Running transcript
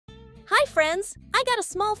Hi, friends. I got a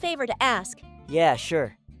small favor to ask. Yeah,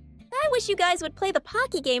 sure. I wish you guys would play the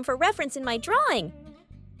Pocky game for reference in my drawing.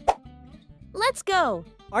 Let's go.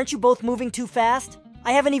 Aren't you both moving too fast?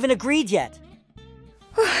 I haven't even agreed yet.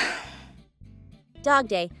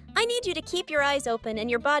 DogDay, I need you to keep your eyes open and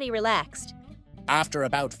your body relaxed. After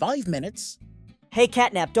about 5 minutes... Hey,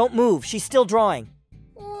 CatNap, don't move. She's still drawing.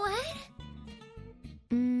 What?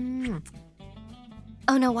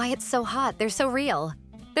 Oh no, why it's so hot? They're so real.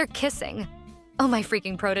 They're kissing. Oh, my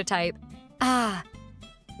freaking prototype. Ah.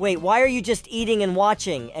 Wait, why are you just eating and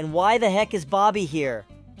watching? And why the heck is Bobby here?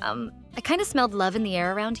 I kind of smelled love in the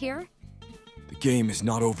air around here. The game is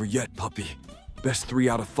not over yet, puppy. Best 3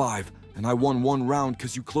 out of 5, and I won 1 round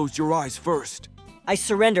because you closed your eyes first. I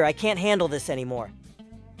surrender. I can't handle this anymore.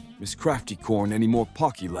 Miss Crafty Corn, any more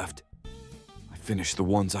Pocky left? I finished the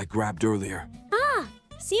ones I grabbed earlier. Ah,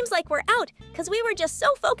 seems like we're out, because we were just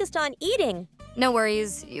so focused on eating. No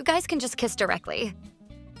worries, you guys can just kiss directly.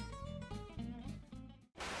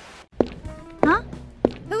 Huh?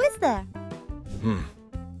 Who is there?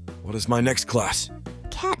 What is my next class?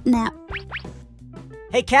 CatNap.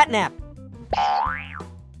 Hey, CatNap!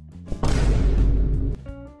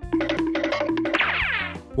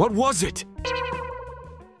 What was it?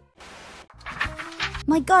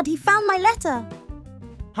 My God, he found my letter.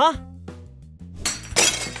 Huh?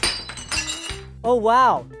 Oh,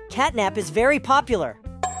 wow. CatNap is very popular.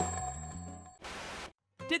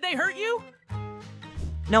 Did they hurt you?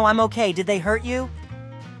 No, I'm okay. Did they hurt you?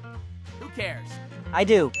 Who cares? I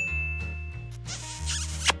do.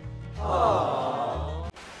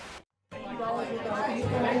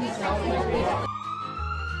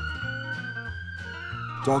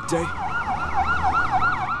 DogDay?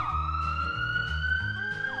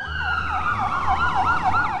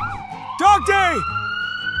 DogDay!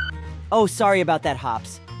 Oh, sorry about that,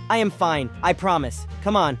 Hops. I am fine, I promise.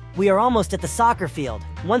 Come on, we are almost at the soccer field.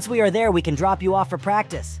 Once we are there, we can drop you off for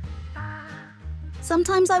practice.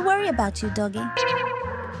 Sometimes I worry about you, doggy.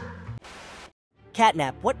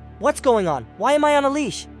 CatNap, what's going on? Why am I on a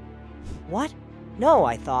leash? What? No,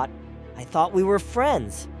 I thought we were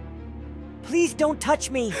friends. Please don't touch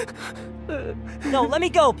me. No, let me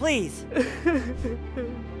go, please.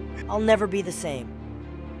 I'll never be the same.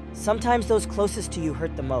 Sometimes those closest to you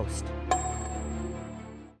hurt the most.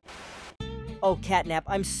 Oh, CatNap,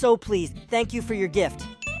 I'm so pleased. Thank you for your gift.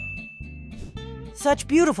 Such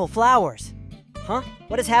beautiful flowers. Huh?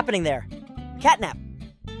 What is happening there? CatNap!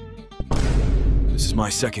 This is my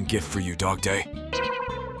second gift for you, DogDay.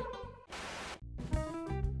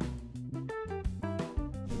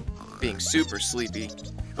 Being super sleepy,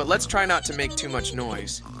 but let's try not to make too much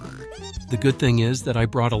noise. The good thing is that I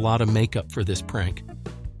brought a lot of makeup for this prank.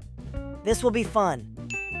 This will be fun.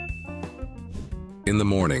 In the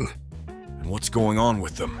morning. And what's going on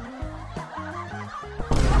with them?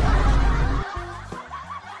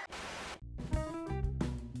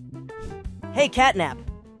 Hey, CatNap!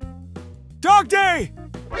 DogDay!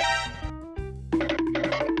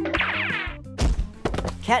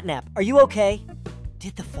 CatNap, are you okay?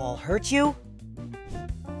 Did the fall hurt you?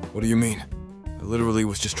 What do you mean? I literally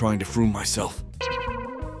was just trying to froom myself.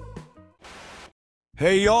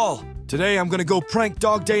 Hey, y'all! Today I'm gonna go prank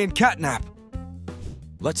DogDay and CatNap.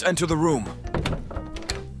 Let's enter the room.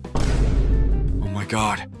 Oh my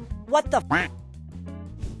God. What the f-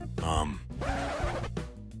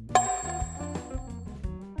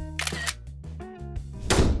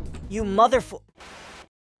 You motherfu-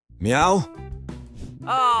 Meow?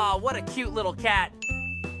 Oh, what a cute little cat.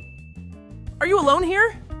 Are you alone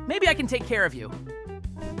here? Maybe I can take care of you.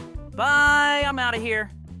 Bye, I'm out of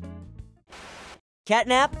here.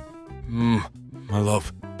 CatNap? My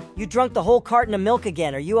love. You drunk the whole carton of milk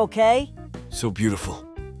again. Are you okay? So beautiful.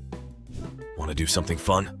 Wanna do something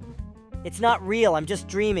fun? It's not real. I'm just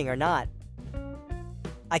dreaming, or not.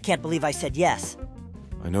 I can't believe I said yes.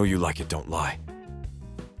 I know you like it, don't lie.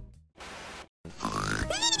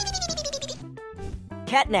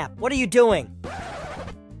 CatNap, what are you doing?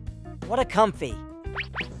 What a comfy.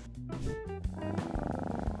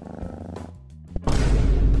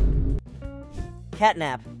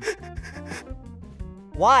 CatNap.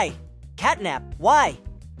 Why? CatNap, why?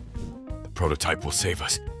 The prototype will save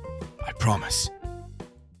us. I promise.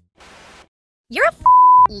 You're a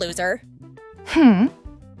loser. I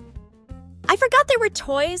forgot there were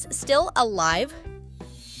toys still alive.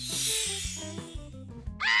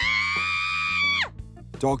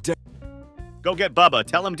 DogDay. Go get Bubba.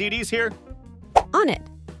 Tell him Dee Dee's here. On it.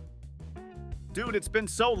 Dude, it's been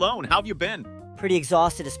so lone. How have you been? Pretty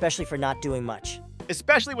exhausted, especially for not doing much.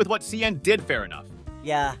 Especially with what CN did, fair enough.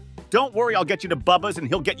 Yeah. Don't worry, I'll get you to Bubba's and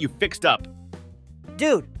he'll get you fixed up.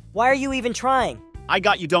 Dude, Why are you even trying? I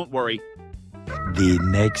got you, don't worry. The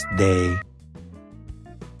next day.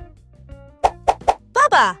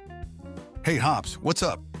 Bubba! Hey, Hops, what's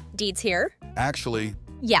up? Deed's here? Actually,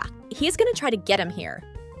 Yeah, he's gonna try to get him here.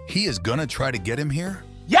 he is gonna try to get him here?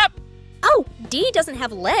 Yep! Oh, Dee doesn't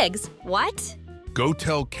have legs. What? Go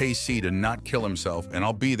tell KC to not kill himself, and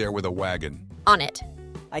I'll be there with a wagon. On it.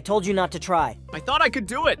 I told you not to try. I thought I could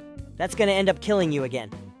do it. That's gonna end up killing you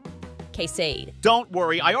again. Casade. Don't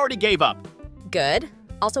worry, I already gave up. Good.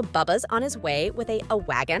 Also, Bubba's on his way with a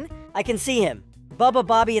wagon. I can see him. Bubba,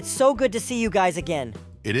 Bobby, it's so good to see you guys again.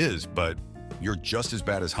 It is, but you're just as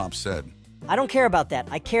bad as Hops said. I don't care about that.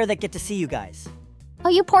 I care that get to see you guys. Oh,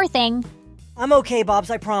 you poor thing. I'm okay, Bobs,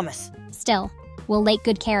 I promise. Still, we'll take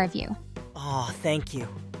good care of you. Oh, thank you.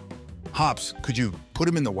 Hops, could you put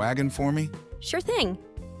him in the wagon for me? Sure thing.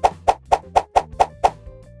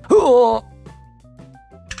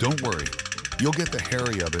 Don't worry. You'll get the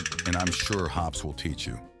hairy of it, and I'm sure Hops will teach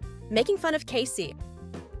you. Making fun of Casey.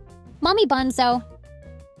 Mommy Bunzo.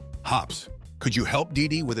 Hops, could you help Dee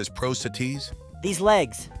Dee with his prostheses? These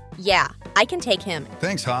legs. Yeah, I can take him.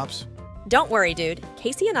 Thanks, Hops. Don't worry, dude.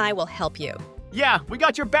 Casey and I will help you. Yeah, we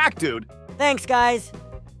got your back, dude. Thanks, guys.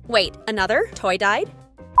 Wait, another toy died?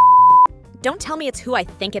 Don't tell me it's who I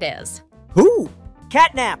think it is. Who?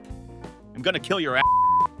 CatNap. I'm gonna kill your ass.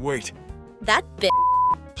 Wait. That bitch.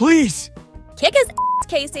 Please! Kick his ass,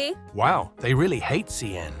 Casey. Wow, they really hate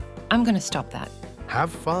CN. I'm gonna stop that. Have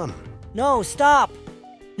fun. No, stop.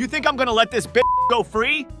 You think I'm gonna let this bitch go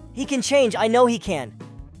free? He can change. I know he can.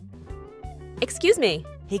 Excuse me.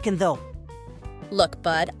 He can, though. Look,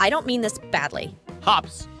 bud, I don't mean this badly.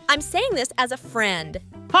 Hops. I'm saying this as a friend.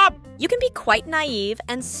 Hop! You can be quite naive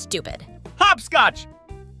and stupid. Hopscotch!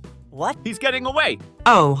 What? He's getting away.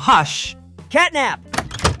 Oh, hush. CatNap!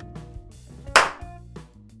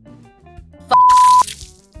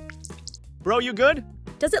 Bro, you good?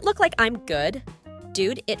 Does it look like I'm good?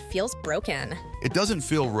 Dude, it feels broken. It doesn't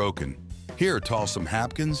feel broken. Here, toss some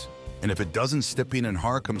hapkins, and if it doesn't stipping and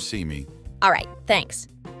har, come see me. All right, thanks.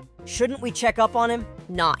 Shouldn't we check up on him?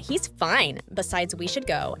 Nah, he's fine. Besides, we should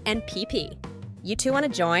go and PP. You two want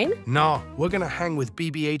to join? No, we're gonna hang with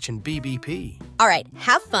BBH and BBP. All right,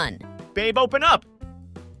 have fun. Babe, open up.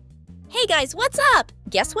 Hey guys, what's up?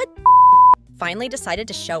 Guess what? Finally decided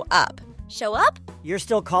to show up. Show up? You're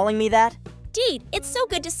still calling me that? Deed, it's so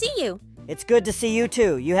good to see you. It's good to see you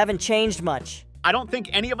too. You haven't changed much. I don't think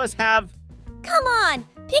any of us have. Come on,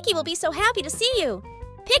 Picky will be so happy to see you.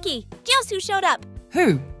 Picky, guess who showed up?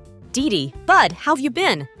 Who? Dee Dee. Bud, how've you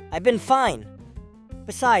been? I've been fine.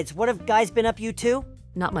 Besides, what have guys been up you too?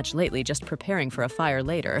 Not much lately, just preparing for a fire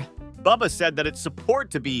later. Bubba said that it's support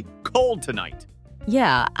to be cold tonight.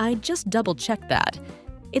 Yeah, I just double-checked that.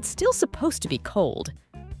 It's still supposed to be cold.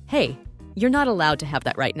 Hey, you're not allowed to have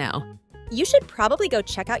that right now. You should probably go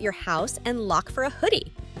check out your house and lock for a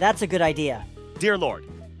hoodie. That's a good idea. Dear Lord.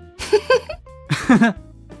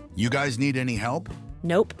 You guys need any help?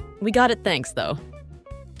 Nope. We got it thanks, though.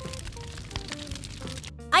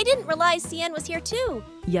 I didn't realize CN was here too.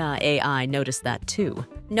 Yeah, AI noticed that too.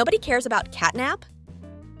 Nobody cares about CatNap?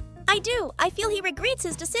 I do. I feel he regrets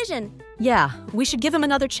his decision. Yeah, we should give him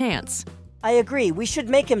another chance. I agree. We should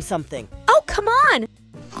make him something. Oh, come on!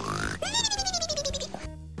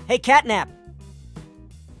 Hey, CatNap!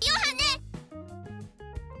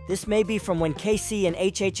 This may be from when KC and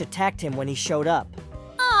HH attacked him when he showed up.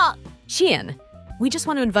 Aw! Qian, we just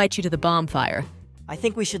want to invite you to the bonfire. I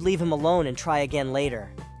think we should leave him alone and try again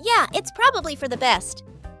later. Yeah, it's probably for the best.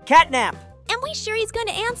 CatNap! Am we sure he's going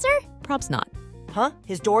to answer? Probs not. Huh?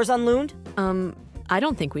 His door's unlooned? I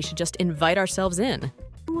don't think we should just invite ourselves in.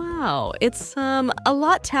 Wow, it's, a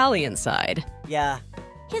lot tally inside. Yeah.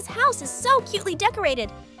 His house is so cutely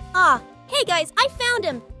decorated. Ah, hey guys, I found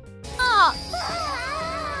him.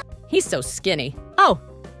 Ah. He's so skinny. Oh,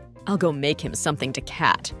 I'll go make him something to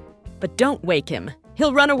cat. But don't wake him.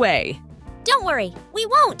 He'll run away. Don't worry, we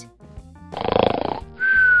won't.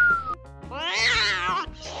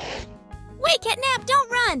 Wait, CatNap,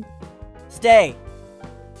 don't run. Stay.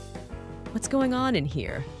 What's going on in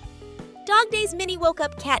here? DogDay's Minnie woke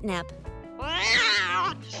up CatNap.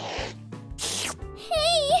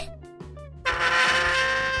 Hey!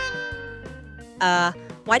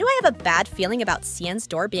 Why do I have a bad feeling about CN's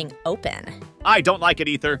door being open? I don't like it,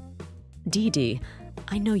 Ether. Dee Dee,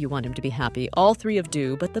 I know you want him to be happy. All three of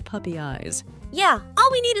do, but the puppy eyes. Yeah, all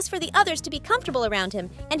we need is for the others to be comfortable around him,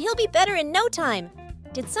 and he'll be better in no time.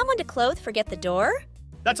 Did someone to clothe forget the door?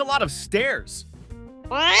 That's a lot of stairs.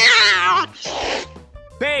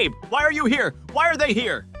 Babe, why are you here? Why are they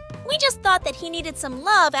here? We just thought that he needed some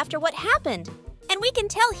love after what happened, and we can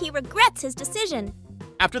tell he regrets his decision.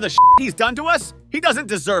 After the he's done to us, he doesn't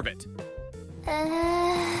deserve it.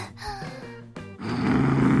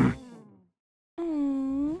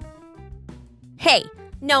 Hey,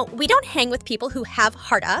 no, we don't hang with people who have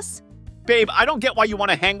hurt us. Babe, I don't get why you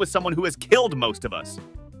want to hang with someone who has killed most of us.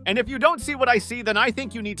 And if you don't see what I see, then I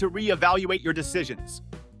think you need to reevaluate your decisions.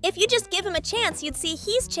 If you just give him a chance, you'd see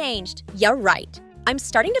he's changed. You're right. I'm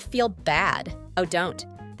starting to feel bad. Oh, don't.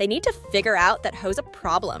 They need to figure out that Ho's a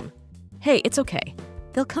problem. Hey, it's okay.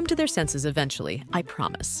 They'll come to their senses eventually, I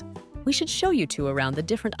promise. We should show you two around the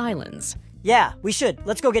different islands. Yeah, we should.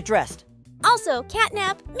 Let's go get dressed. Also,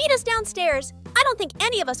 CatNap, meet us downstairs. I don't think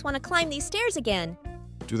any of us want to climb these stairs again.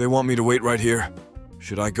 Do they want me to wait right here?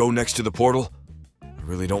 Should I go next to the portal? I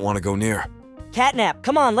really don't want to go near. CatNap,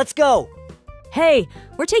 come on, let's go. Hey,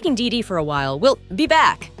 we're taking DD for a while. We'll be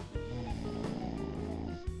back.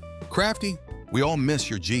 Crafty, we all miss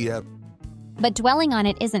your GF. But dwelling on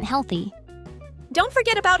it isn't healthy. Don't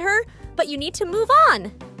forget about her, but you need to move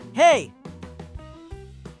on. Hey!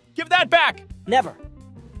 Give that back! Never.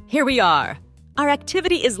 Here we are. Our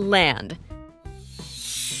activity is land.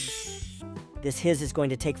 This his is going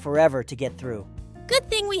to take forever to get through. Good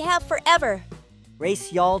thing we have forever.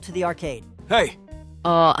 Race y'all to the arcade. Hey!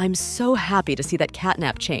 Oh, I'm so happy to see that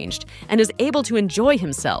CatNap changed and is able to enjoy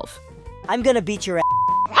himself. I'm gonna beat your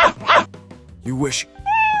ass. You wish.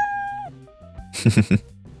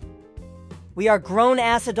 We are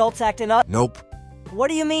grown-ass adults acting up. Nope. What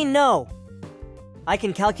do you mean, no? I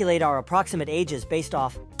can calculate our approximate ages based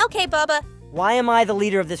off... Okay, Bubba. Why am I the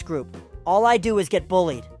leader of this group? All I do is get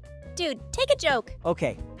bullied. Dude, take a joke.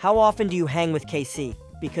 Okay, how often do you hang with KC?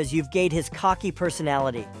 Because you've gained his cocky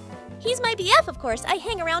personality. He's my BF, of course. I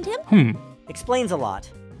hang around him. Explains a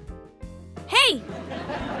lot. Hey!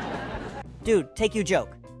 Dude, take you joke.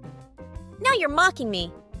 Now you're mocking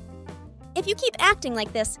me. If you keep acting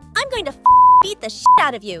like this, I'm going to beat the shit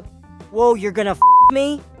out of you. Whoa, you're gonna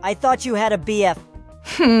me? I thought you had a BF.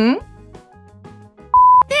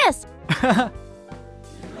 This! I'm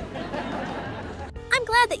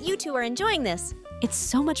glad that you two are enjoying this. It's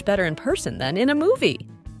so much better in person than in a movie.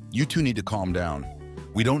 You two need to calm down.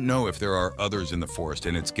 We don't know if there are others in the forest,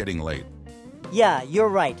 and it's getting late. Yeah, you're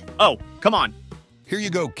right. Oh, come on. Here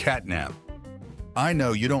you go, CatNap. I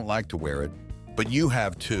know you don't like to wear it, but you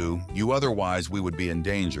have too. Otherwise, we would be in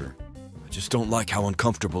danger. I just don't like how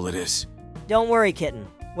uncomfortable it is. Don't worry, kitten.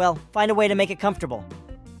 Well, find a way to make it comfortable.